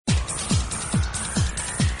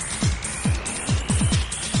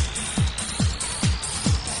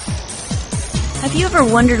Have you ever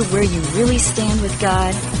wondered where you really stand with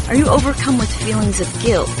God? Are you overcome with feelings of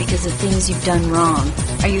guilt because of things you've done wrong?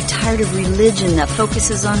 Are you tired of religion that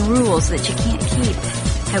focuses on rules that you can't keep?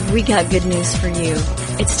 Have we got good news for you?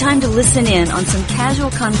 It's time to listen in on some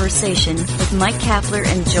casual conversation with Mike Kapler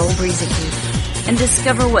and Joel Brueseke and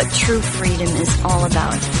discover what true freedom is all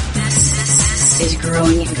about. This is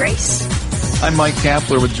Growing in Grace. I'm Mike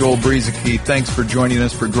Kapler with Joel Brueseke. Thanks for joining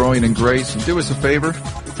us for Growing in Grace. And do us a favor,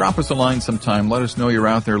 drop us a line sometime. Let us know you're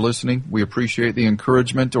out there listening. We appreciate the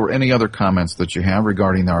encouragement or any other comments that you have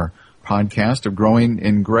regarding our podcast of Growing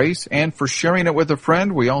in Grace. And for sharing it with a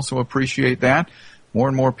friend, we also appreciate that. More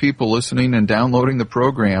and more people listening and downloading the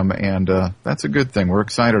program, and that's a good thing. We're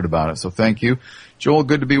excited about it, so thank you. Joel,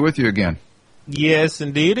 good to be with you again. Yes,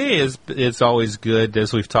 indeed it is. It's always good,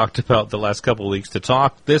 as we've talked about the last couple of weeks, to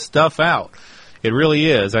talk this stuff out. It really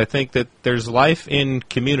is. I think that there's life in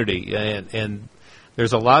community, and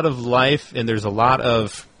there's a lot of life, and there's a lot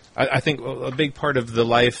of, I think a big part of the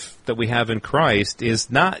life that we have in Christ is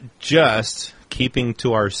not just keeping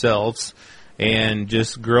to ourselves and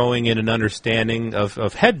just growing in an understanding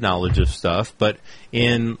of head knowledge of stuff, but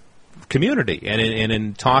in community and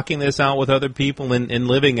in talking this out with other people and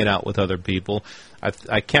living it out with other people.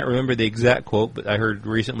 I can't remember the exact quote, but I heard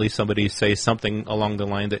recently somebody say something along the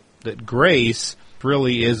line that grace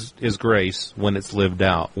really is grace when it's lived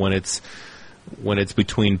out, when it's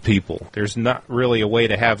between people. There's not really a way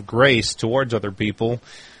to have grace towards other people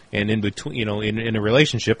and in between, in a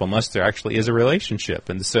relationship, unless there actually is a relationship.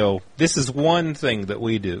 And so this is one thing that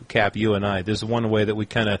we do, Cap, you and I. This is one way that we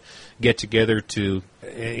kind of get together to,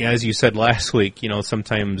 as you said last week,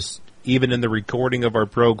 sometimes even in the recording of our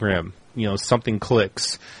program, something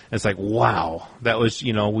clicks. It's like, wow, that was,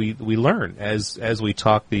 we learn as we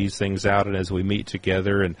talk these things out and as we meet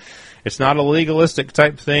together. And it's not a legalistic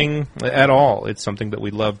type thing at all. It's something that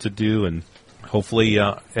we love to do. And hopefully,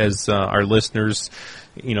 as our listeners,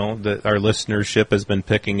 that our listenership has been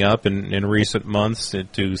picking up in recent months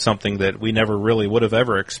to something that we never really would have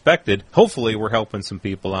ever expected. Hopefully we're helping some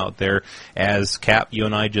people out there as Cap, you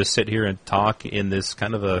and I just sit here and talk in this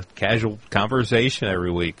kind of a casual conversation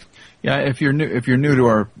every week. Yeah, if you're new to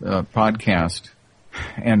our podcast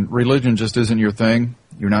and religion just isn't your thing,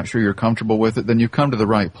 you're not sure you're comfortable with it, then you've come to the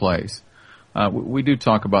right place. We do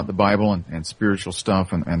talk about the Bible and spiritual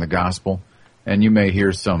stuff and the gospel, and you may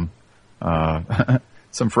hear some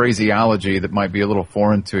some phraseology that might be a little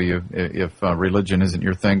foreign to you if religion isn't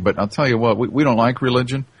your thing. But I'll tell you what, we don't like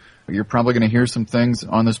religion. You're probably going to hear some things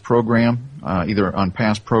on this program, either on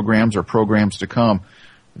past programs or programs to come,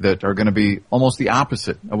 that are going to be almost the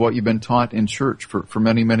opposite of what you've been taught in church for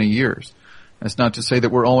many, many years. That's not to say that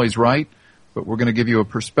we're always right, but we're going to give you a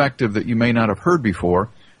perspective that you may not have heard before,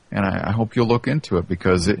 and I hope you'll look into it,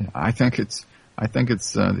 because I think it's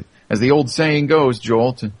as the old saying goes,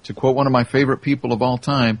 Joel, to quote one of my favorite people of all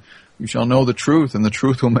time, you shall know the truth, and the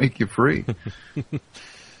truth will make you free.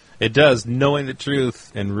 It does. Knowing the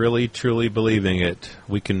truth and really, truly believing it,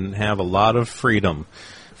 we can have a lot of freedom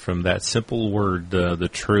from that simple word, the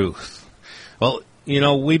truth. Well,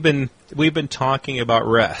 we've been talking about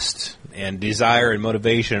rest and desire and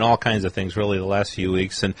motivation and all kinds of things really the last few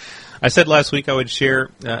weeks. And I said last week I would share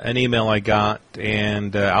an email I got,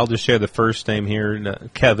 and I'll just share the first name here,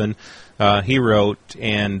 Kevin. He wrote,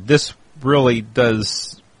 and this really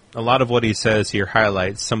does, a lot of what he says here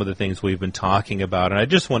highlights some of the things we've been talking about. And I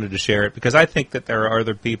just wanted to share it because I think that there are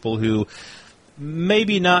other people who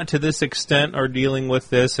maybe not to this extent are dealing with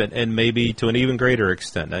this, and maybe to an even greater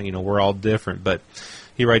extent. We're all different. But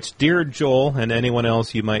he writes, Dear Joel and anyone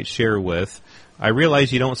else you might share with, I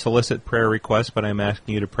realize you don't solicit prayer requests, but I'm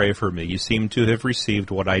asking you to pray for me. You seem to have received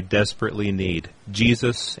what I desperately need,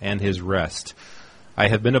 Jesus and his rest. I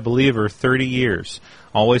have been a believer 30 years,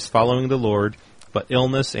 always following the Lord, but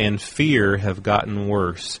illness and fear have gotten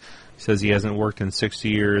worse. He says he hasn't worked in 60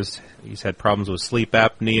 years. He's had problems with sleep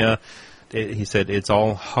apnea. He said, it's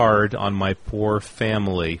all hard on my poor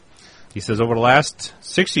family. He says, over the last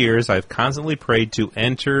 6 years, I've constantly prayed to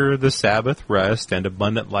enter the Sabbath rest and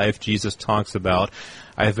abundant life Jesus talks about.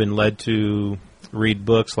 I've been led to read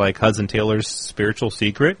books like Hudson Taylor's Spiritual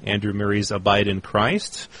Secret, Andrew Murray's Abide in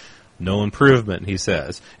Christ. No improvement, he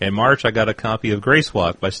says. In March, I got a copy of Grace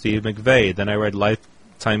Walk by Steve McVeigh. Then I read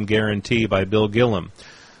Lifetime Guarantee by Bill Gillum.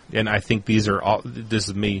 And I think these are all, this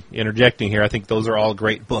is me interjecting here, I think those are all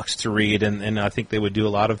great books to read, and I think they would do a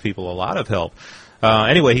lot of people a lot of help.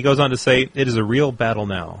 Anyway, he goes on to say, it is a real battle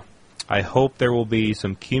now. I hope there will be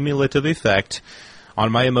some cumulative effect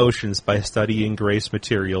on my emotions by studying grace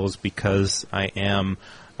materials because I am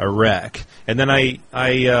a wreck. And then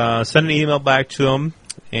I sent an email back to him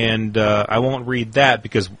And I won't read that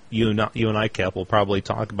because you and I, Cap, will probably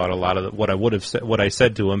talk about a lot of what I would have said, what I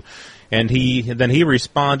said to him. And then he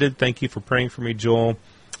responded, "Thank you for praying for me, Joel.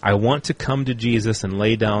 I want to come to Jesus and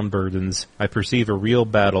lay down burdens. I perceive a real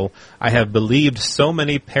battle. I have believed so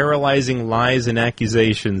many paralyzing lies and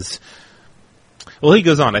accusations." Well, he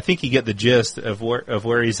goes on. I think you get the gist of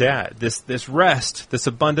where he's at. This rest, this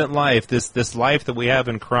abundant life, this life that we have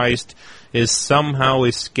in Christ is somehow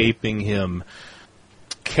escaping him.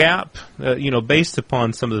 Cap, based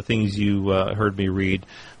upon some of the things you heard me read,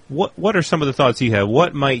 what are some of the thoughts you have?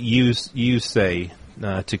 What might you say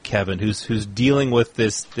to Kevin, who's dealing with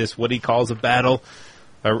this what he calls a battle,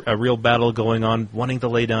 a real battle going on, wanting to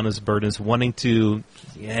lay down his burdens, wanting to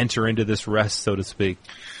enter into this rest, so to speak?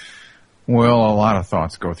 Well, a lot of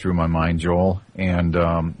thoughts go through my mind, Joel, and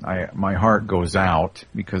my heart goes out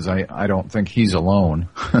because I don't think he's alone.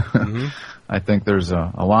 Mm-hmm. I think there's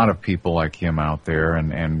a lot of people like him out there,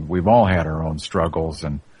 and we've all had our own struggles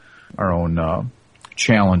and our own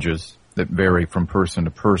challenges that vary from person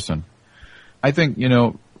to person. I think,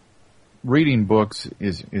 reading books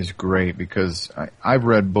is great because I've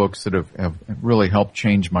read books that have really helped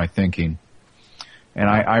change my thinking, and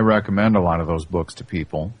I recommend a lot of those books to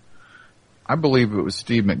people. I believe it was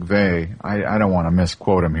Steve McVeigh. I don't want to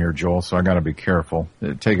misquote him here, Joel, so I got to be careful.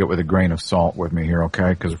 Take it with a grain of salt with me here, okay?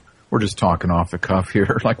 Because we're just talking off the cuff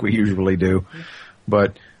here like we usually do.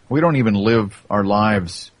 But we don't even live our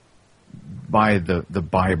lives by the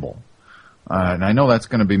Bible. And I know that's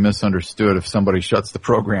going to be misunderstood if somebody shuts the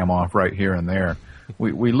program off right here and there.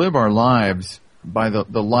 We live our lives by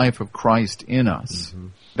the life of Christ in us.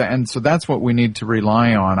 Mm-hmm. And so that's what we need to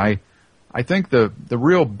rely on. I think the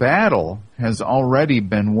real battle has already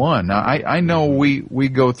been won. Now, I know we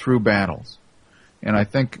go through battles. And I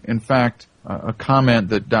think, in fact, a comment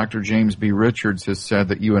that Dr. James B. Richards has said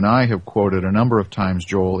that you and I have quoted a number of times,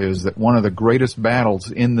 Joel, is that one of the greatest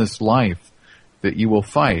battles in this life that you will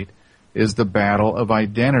fight is the battle of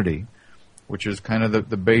identity, which is kind of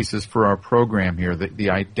the basis for our program here, the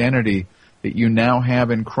identity that you now have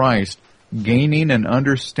in Christ. Gaining an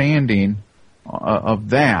understanding of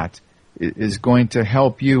that is going to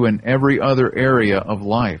help you in every other area of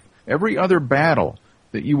life. Every other battle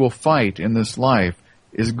that you will fight in this life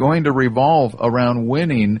is going to revolve around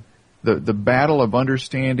winning the battle of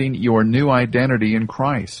understanding your new identity in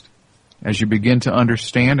Christ. As you begin to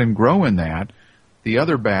understand and grow in that, the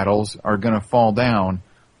other battles are going to fall down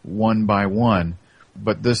one by one.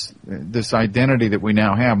 But this identity that we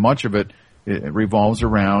now have, much of it revolves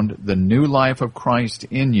around the new life of Christ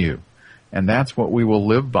in you. And that's what we will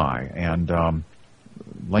live by. And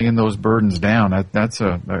laying those burdens down, that's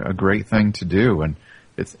a great thing to do. And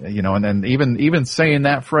it's, and then even saying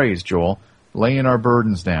that phrase, Joel, laying our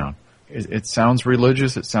burdens down, it sounds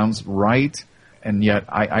religious, it sounds right, and yet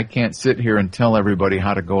I can't sit here and tell everybody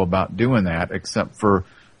how to go about doing that except for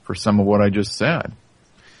some of what I just said.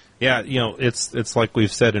 Yeah, it's like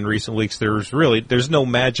we've said in recent weeks, there's no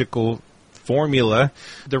magical formula.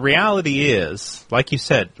 The reality is, like you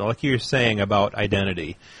said, like you were saying about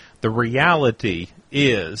identity, the reality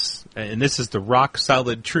is, and this is the rock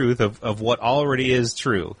solid truth of what already is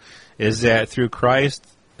true, is that through Christ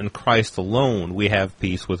and Christ alone we have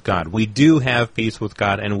peace with God. We do have peace with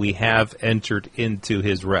God, and we have entered into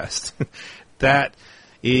his rest. That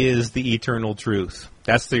is the eternal truth.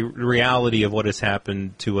 That's the reality of what has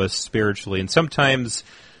happened to us spiritually. And sometimes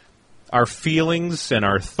our feelings and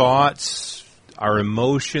our thoughts, our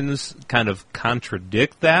emotions kind of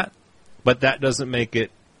contradict that, but that doesn't make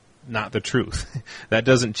it not the truth. That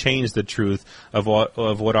doesn't change the truth of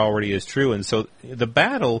what already is true. And so the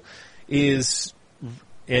battle is,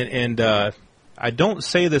 and I don't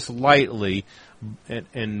say this lightly,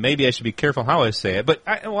 and maybe I should be careful how I say it, but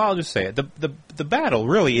I'll just say it. The battle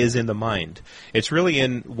really is in the mind. It's really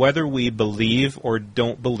in whether we believe or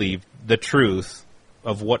don't believe the truth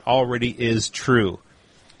of what already is true.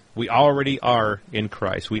 We already are in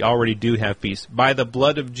Christ. We already do have peace. By the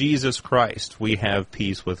blood of Jesus Christ, we have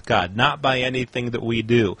peace with God, not by anything that we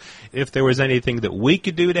do. If there was anything that we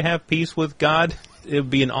could do to have peace with God, it would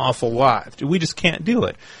be an awful lot. We just can't do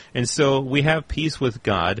it. And so we have peace with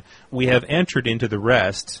God. We have entered into the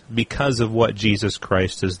rest because of what Jesus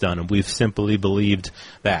Christ has done, and we've simply believed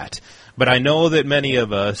that. But I know that many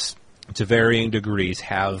of us, to varying degrees,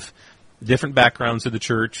 have different backgrounds of the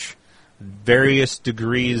church, various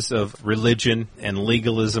degrees of religion and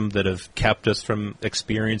legalism that have kept us from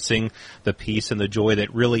experiencing the peace and the joy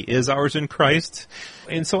that really is ours in Christ.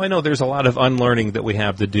 And so I know there's a lot of unlearning that we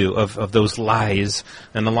have to do of those lies,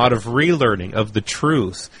 and a lot of relearning of the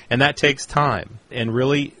truth. And that takes time. And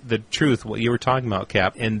really, the truth, what you were talking about,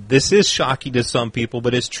 Cap, and this is shocking to some people,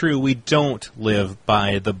 but it's true. We don't live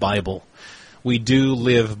by the Bible. We do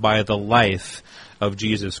live by the life of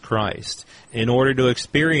Jesus Christ. In order to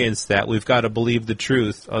experience that, we've got to believe the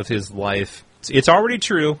truth of His life. It's already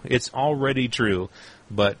true. It's already true.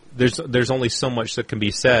 But there's only so much that can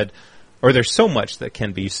be said, or there's so much that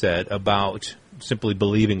can be said about simply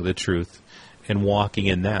believing the truth and walking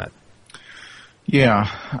in that. Yeah.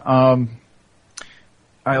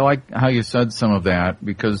 I like how you said some of that,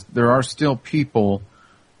 because there are still people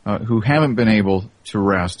who haven't been able to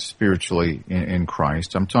rest spiritually in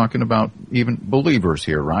Christ. I'm talking about even believers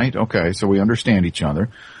here, right? Okay, so we understand each other.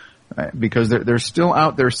 Because they're still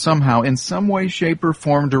out there somehow, in some way, shape, or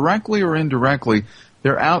form, directly or indirectly,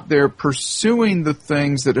 they're out there pursuing the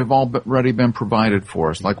things that have already been provided for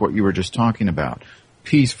us, like what you were just talking about.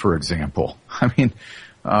 Peace, for example. I mean,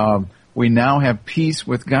 we now have peace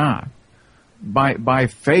with God. By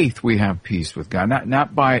faith we have peace with God,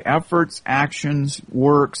 not by efforts, actions,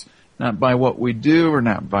 works, not by what we do or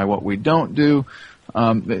not by what we don't do.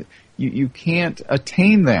 You can't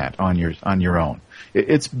attain that on your own.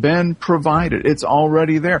 It's been provided. It's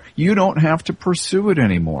already there. You don't have to pursue it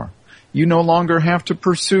anymore. You no longer have to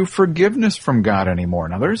pursue forgiveness from God anymore.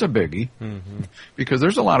 Now there's a biggie, because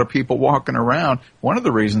there's a lot of people walking around. One of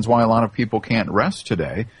the reasons why a lot of people can't rest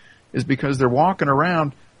today is because they're walking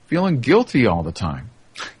around feeling guilty all the time.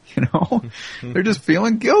 You know, they're just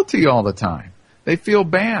feeling guilty all the time. They feel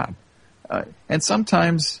bad. And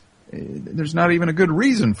sometimes there's not even a good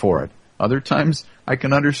reason for it. Other times I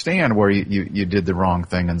can understand where you did the wrong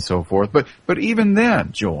thing and so forth. But even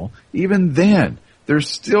then, Joel, even then, there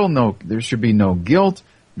should be no guilt,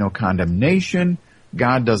 no condemnation.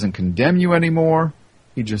 God doesn't condemn you anymore.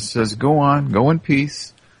 He just says, go on, go in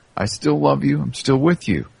peace. I still love you. I'm still with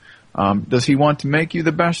you. Does He want to make you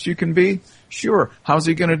the best you can be? Sure. How's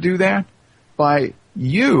He going to do that? By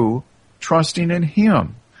you trusting in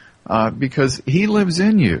Him, because He lives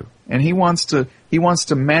in you, and He wants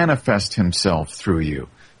to manifest Himself through you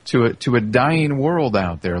to a dying world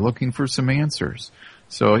out there looking for some answers.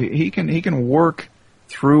 So He can work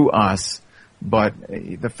through us, but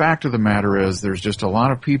the fact of the matter is there's just a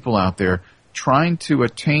lot of people out there trying to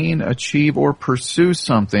attain, achieve, or pursue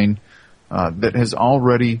something that has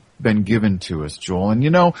already been given to us, Joel. And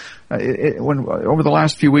you know, over the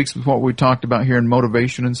last few weeks with what we talked about here in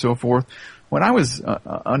motivation and so forth, when I was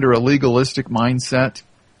under a legalistic mindset,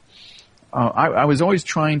 I was always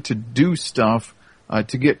trying to do stuff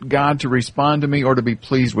to get God to respond to me or to be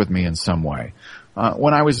pleased with me in some way.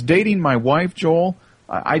 When I was dating my wife, Joel,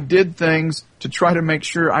 I did things to try to make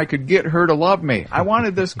sure I could get her to love me. I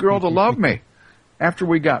wanted this girl to love me. After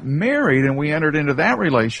we got married and we entered into that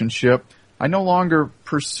relationship, I no longer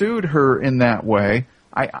pursued her in that way.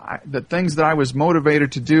 The things that I was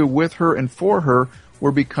motivated to do with her and for her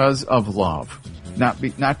were because of love.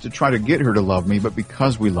 Not to try to get her to love me, but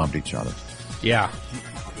because we loved each other. Yeah.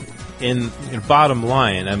 In bottom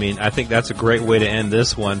line, I mean, I think that's a great way to end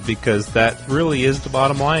this one, because that really is the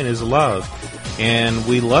bottom line, is love. And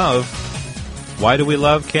we love. Why do we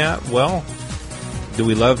love, Kat? Well, do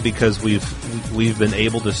we love because we've been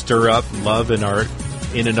able to stir up love in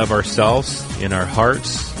and of ourselves, in our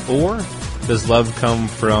hearts? Or does love come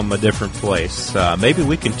from a different place? Maybe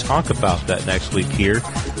we can talk about that next week here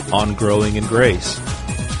on Growing in Grace.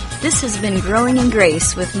 This has been Growing in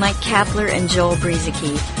Grace with Mike Kapler and Joel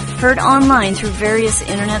Brieseke, heard online through various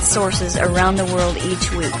internet sources around the world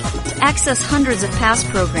each week. To access hundreds of past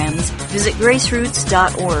programs, visit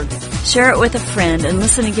graceroots.org. Share it with a friend and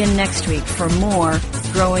listen again next week for more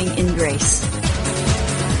Growing in Grace.